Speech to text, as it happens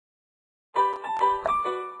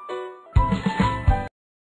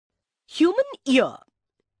Human ear.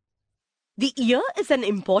 The ear is an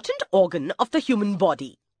important organ of the human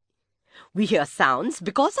body. We hear sounds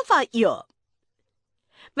because of our ear.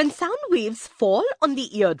 When sound waves fall on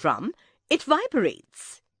the eardrum, it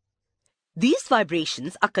vibrates. These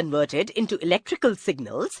vibrations are converted into electrical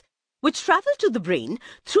signals which travel to the brain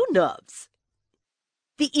through nerves.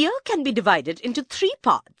 The ear can be divided into three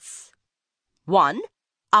parts. 1.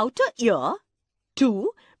 Outer ear.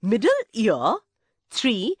 2. Middle ear.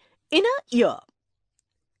 3. Inner ear.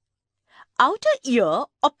 Outer ear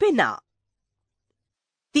or pinna.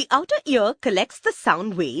 The outer ear collects the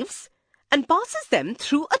sound waves and passes them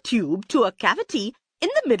through a tube to a cavity in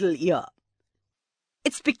the middle ear.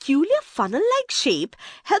 Its peculiar funnel-like shape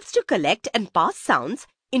helps to collect and pass sounds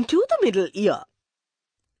into the middle ear.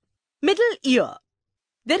 Middle ear.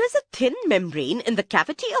 There is a thin membrane in the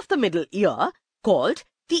cavity of the middle ear called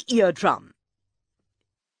the eardrum.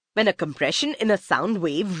 When a compression in a sound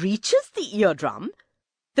wave reaches the eardrum,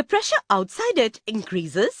 the pressure outside it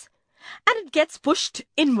increases and it gets pushed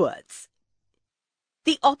inwards.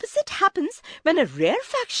 The opposite happens when a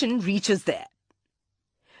rarefaction reaches there.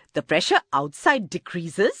 The pressure outside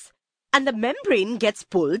decreases and the membrane gets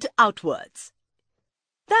pulled outwards.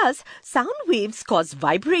 Thus, sound waves cause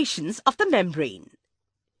vibrations of the membrane.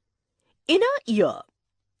 Inner ear.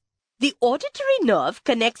 The auditory nerve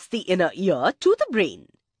connects the inner ear to the brain.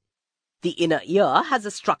 The inner ear has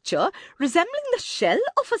a structure resembling the shell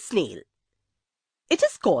of a snail. It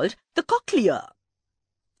is called the cochlea.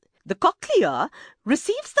 The cochlea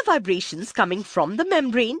receives the vibrations coming from the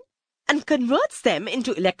membrane and converts them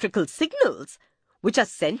into electrical signals, which are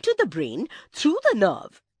sent to the brain through the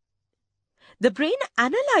nerve. The brain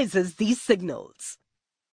analyzes these signals.